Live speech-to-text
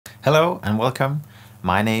Hello and welcome.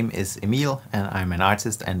 My name is Emil and I'm an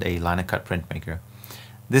artist and a linocut printmaker.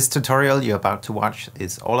 This tutorial you're about to watch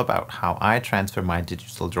is all about how I transfer my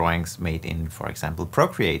digital drawings made in, for example,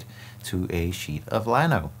 Procreate to a sheet of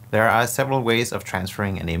lino. There are several ways of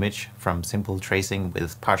transferring an image, from simple tracing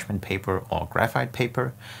with parchment paper or graphite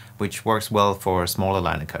paper, which works well for smaller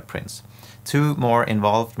linocut prints, to more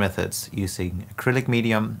involved methods using acrylic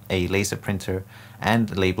medium, a laser printer,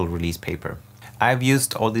 and label release paper. I've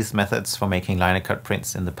used all these methods for making linocut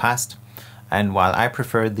prints in the past, and while I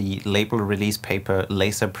prefer the label release paper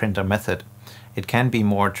laser printer method, it can be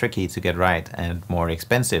more tricky to get right and more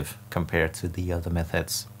expensive compared to the other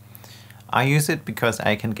methods. I use it because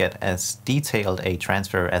I can get as detailed a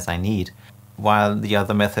transfer as I need, while the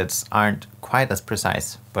other methods aren't quite as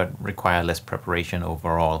precise but require less preparation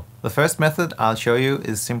overall. The first method I'll show you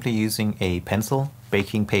is simply using a pencil,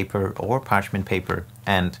 baking paper or parchment paper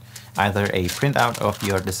and either a printout of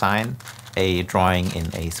your design, a drawing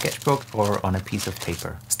in a sketchbook or on a piece of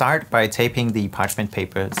paper. Start by taping the parchment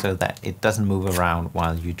paper so that it doesn't move around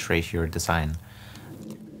while you trace your design.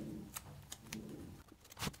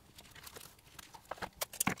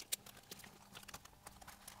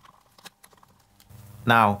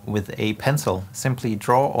 Now, with a pencil, simply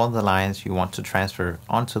draw all the lines you want to transfer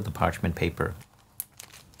onto the parchment paper.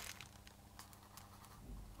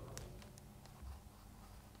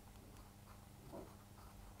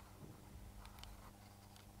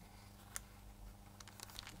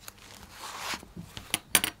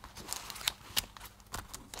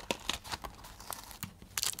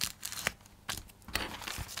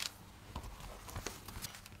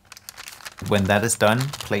 When that is done,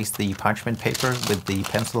 place the parchment paper with the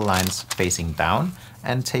pencil lines facing down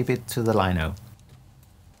and tape it to the lino.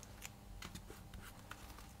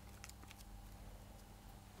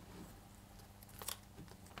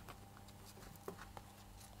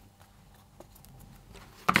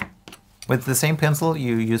 With the same pencil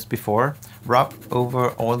you used before, rub over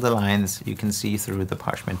all the lines you can see through the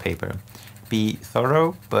parchment paper. Be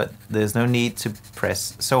thorough, but there's no need to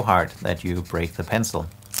press so hard that you break the pencil.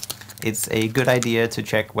 It's a good idea to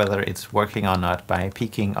check whether it's working or not by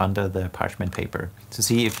peeking under the parchment paper to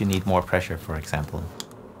see if you need more pressure, for example.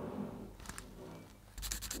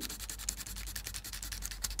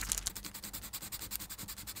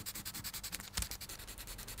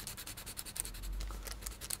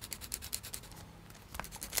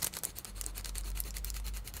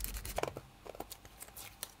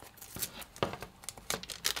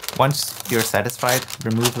 Once you're satisfied,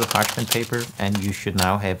 remove the parchment paper and you should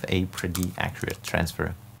now have a pretty accurate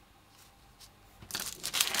transfer.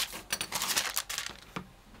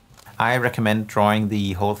 I recommend drawing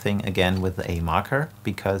the whole thing again with a marker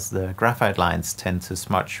because the graphite lines tend to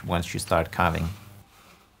smudge once you start carving.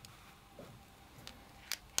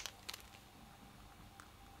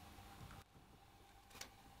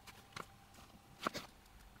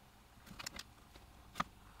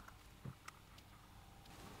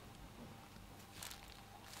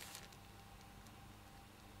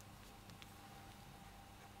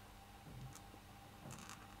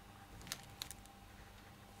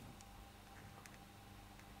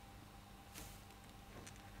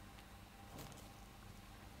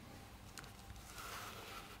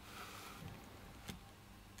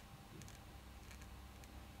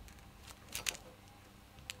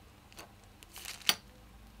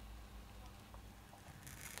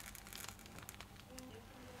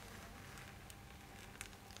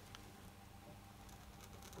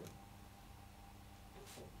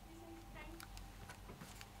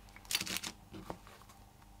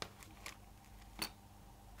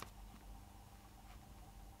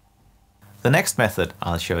 The next method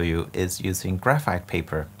I'll show you is using graphite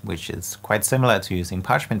paper, which is quite similar to using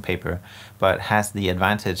parchment paper, but has the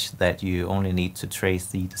advantage that you only need to trace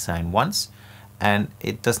the design once, and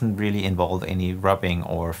it doesn't really involve any rubbing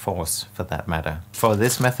or force for that matter. For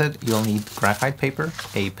this method, you'll need graphite paper,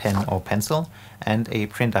 a pen or pencil, and a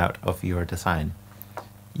printout of your design.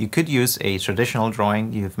 You could use a traditional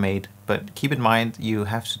drawing you've made, but keep in mind you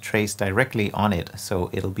have to trace directly on it, so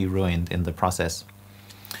it'll be ruined in the process.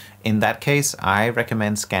 In that case, I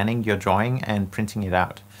recommend scanning your drawing and printing it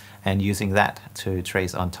out, and using that to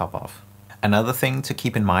trace on top of. Another thing to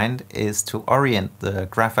keep in mind is to orient the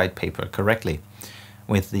graphite paper correctly,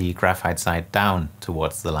 with the graphite side down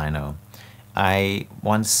towards the lino. I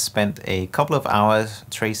once spent a couple of hours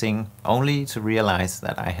tracing only to realize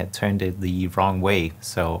that I had turned it the wrong way,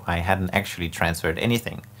 so I hadn't actually transferred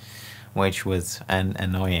anything, which was an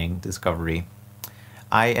annoying discovery.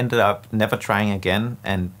 I ended up never trying again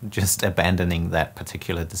and just abandoning that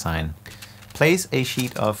particular design. Place a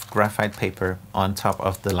sheet of graphite paper on top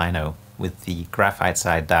of the lino with the graphite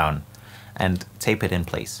side down and tape it in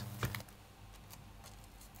place.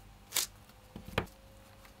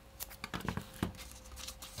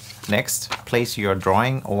 Next, place your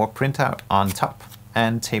drawing or printout on top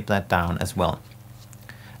and tape that down as well.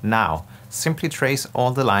 Now, simply trace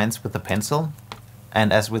all the lines with a pencil,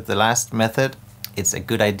 and as with the last method, it's a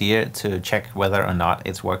good idea to check whether or not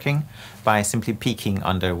it's working by simply peeking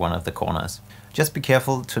under one of the corners. Just be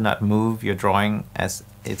careful to not move your drawing, as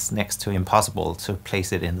it's next to impossible to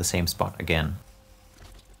place it in the same spot again.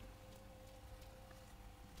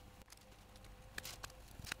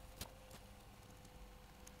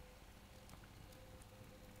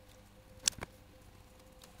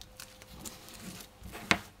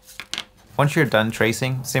 Once you're done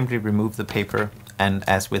tracing, simply remove the paper, and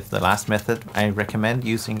as with the last method, I recommend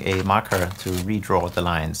using a marker to redraw the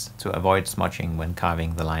lines to avoid smudging when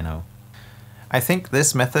carving the lino. I think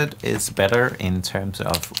this method is better in terms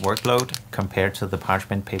of workload compared to the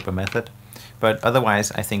parchment paper method, but otherwise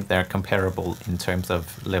I think they're comparable in terms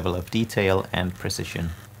of level of detail and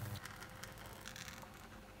precision.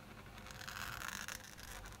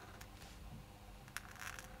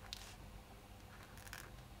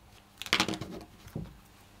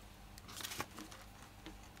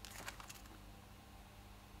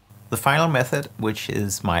 The final method, which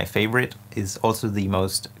is my favorite, is also the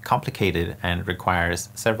most complicated and requires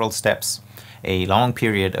several steps, a long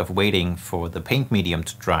period of waiting for the paint medium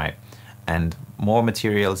to dry, and more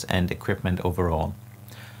materials and equipment overall.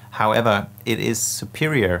 However, it is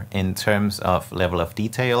superior in terms of level of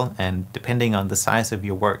detail, and depending on the size of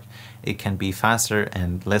your work, it can be faster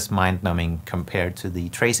and less mind-numbing compared to the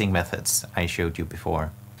tracing methods I showed you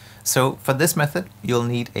before. So for this method, you'll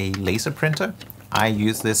need a laser printer. I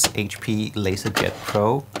use this HP LaserJet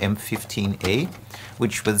Pro M15A,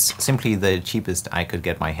 which was simply the cheapest I could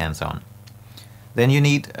get my hands on. Then you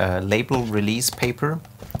need label release paper,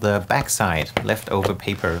 the backside leftover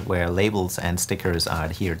paper where labels and stickers are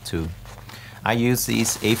adhered to. I use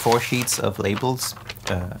these A4 sheets of labels.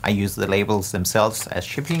 I use the labels themselves as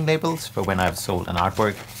shipping labels for when I've sold an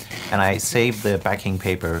artwork, and I save the backing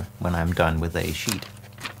paper when I'm done with a sheet.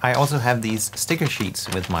 I also have these sticker sheets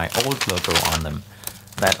with my old logo on them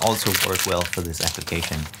that also work well for this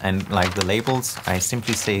application. And like the labels, I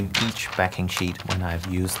simply save each backing sheet when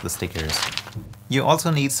I've used the stickers. You also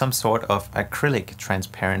need some sort of acrylic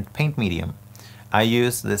transparent paint medium. I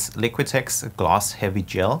use this Liquitex gloss heavy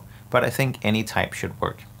gel, but I think any type should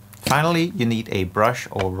work. Finally, you need a brush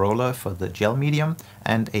or roller for the gel medium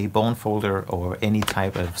and a bone folder or any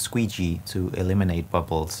type of squeegee to eliminate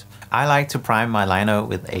bubbles. I like to prime my lino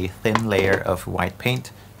with a thin layer of white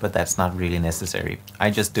paint, but that's not really necessary.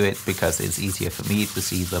 I just do it because it's easier for me to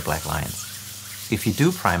see the black lines. If you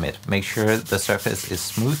do prime it, make sure the surface is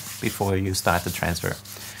smooth before you start the transfer.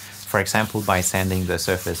 For example, by sanding the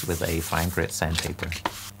surface with a fine grit sandpaper.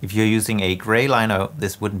 If you're using a gray lino,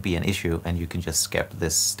 this wouldn't be an issue and you can just skip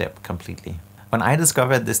this step completely. When I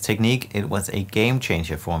discovered this technique, it was a game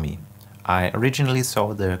changer for me. I originally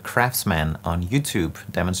saw the craftsman on YouTube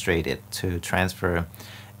demonstrate it to transfer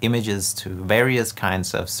images to various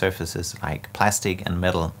kinds of surfaces like plastic and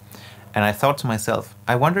metal. And I thought to myself,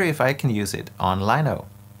 I wonder if I can use it on lino.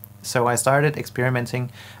 So I started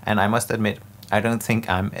experimenting, and I must admit, I don't think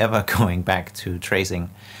I'm ever going back to tracing.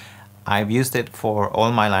 I've used it for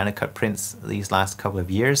all my linocut prints these last couple of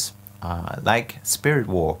years, like Spirit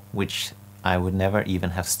War, which I would never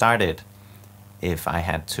even have started if I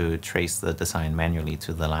had to trace the design manually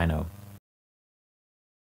to the lino.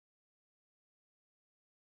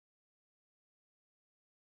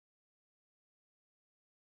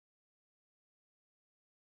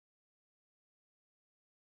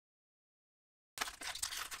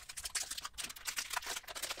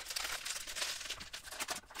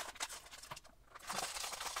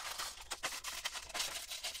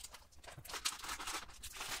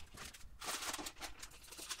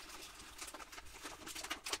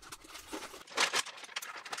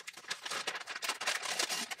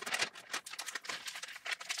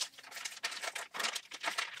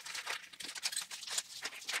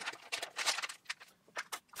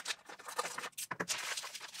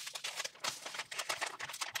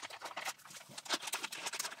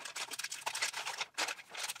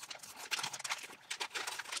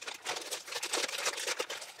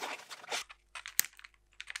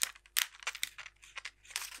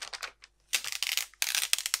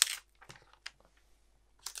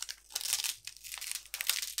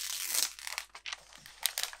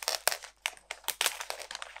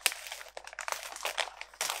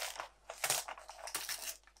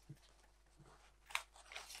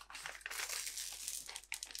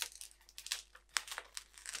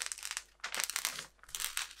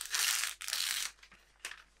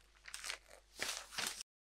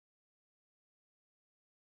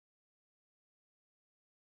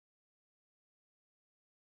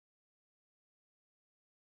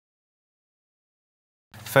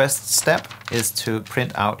 First step is to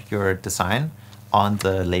print out your design on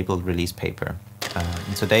the labeled release paper.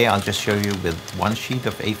 Today I'll just show you with one sheet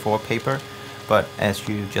of A4 paper, but as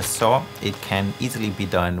you just saw, it can easily be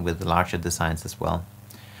done with larger designs as well.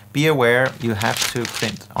 Be aware you have to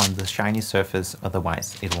print on the shiny surface,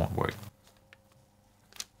 otherwise it won't work.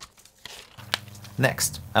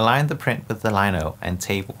 Next, align the print with the lino and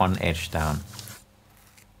tape one edge down.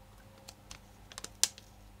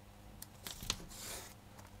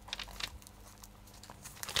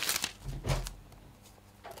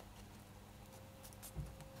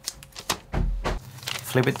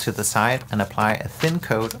 Flip it to the side and apply a thin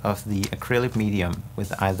coat of the acrylic medium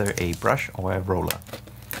with either a brush or a roller.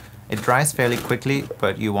 It dries fairly quickly,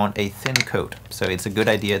 but you want a thin coat, so it's a good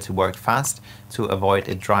idea to work fast to avoid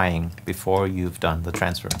it drying before you've done the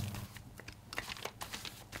transfer.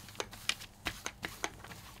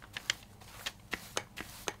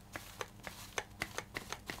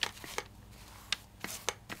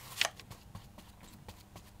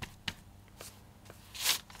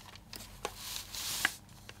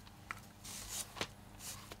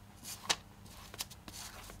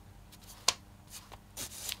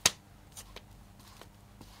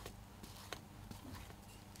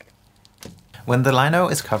 When the lino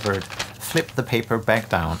is covered, flip the paper back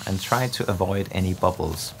down and try to avoid any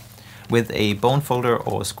bubbles. With a bone folder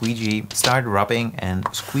or squeegee, start rubbing and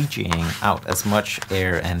squeegeeing out as much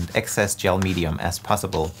air and excess gel medium as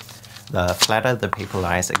possible. The flatter the paper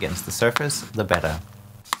lies against the surface, the better.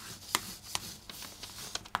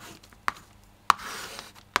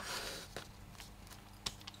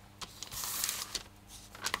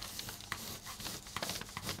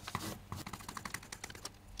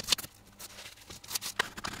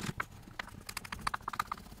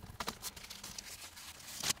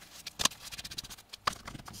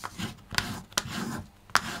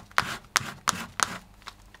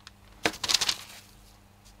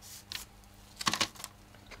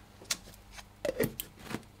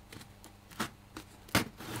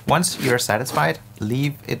 Once you're satisfied,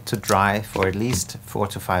 leave it to dry for at least 4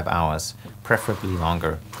 to 5 hours, preferably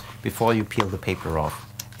longer, before you peel the paper off.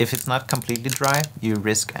 If it's not completely dry, you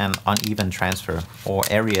risk an uneven transfer or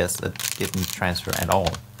areas that didn't transfer at all.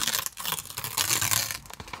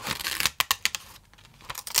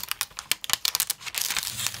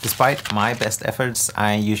 Despite my best efforts,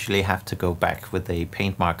 I usually have to go back with a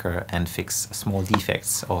paint marker and fix small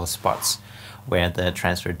defects or spots where the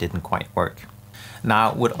transfer didn't quite work.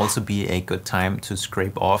 Now would also be a good time to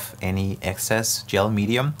scrape off any excess gel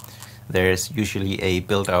medium. There's usually a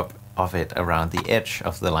buildup of it around the edge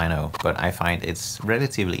of the lino, but I find it's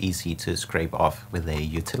relatively easy to scrape off with a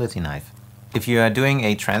utility knife. If you are doing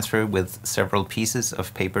a transfer with several pieces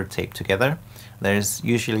of paper taped together, there's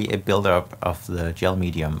usually a buildup of the gel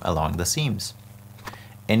medium along the seams.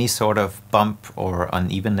 Any sort of bump or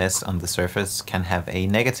unevenness on the surface can have a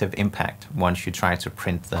negative impact once you try to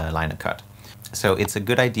print the linocut. So it's a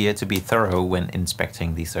good idea to be thorough when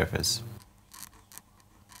inspecting the surface.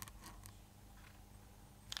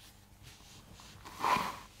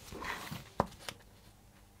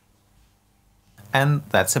 And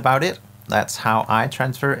that's about it. That's how I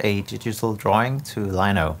transfer a digital drawing to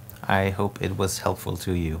lino. I hope it was helpful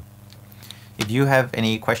to you. If you have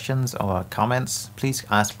any questions or comments, please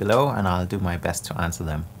ask below and I'll do my best to answer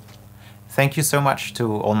them. Thank you so much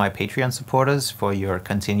to all my Patreon supporters for your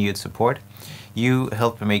continued support. You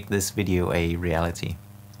helped make this video a reality.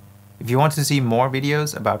 If you want to see more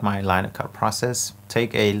videos about my linocut process,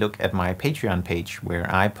 take a look at my Patreon page where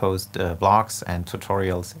I post blogs and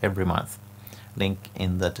tutorials every month. Link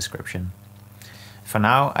in the description. For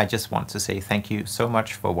now, I just want to say thank you so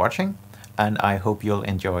much for watching, and I hope you'll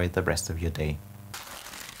enjoy the rest of your day.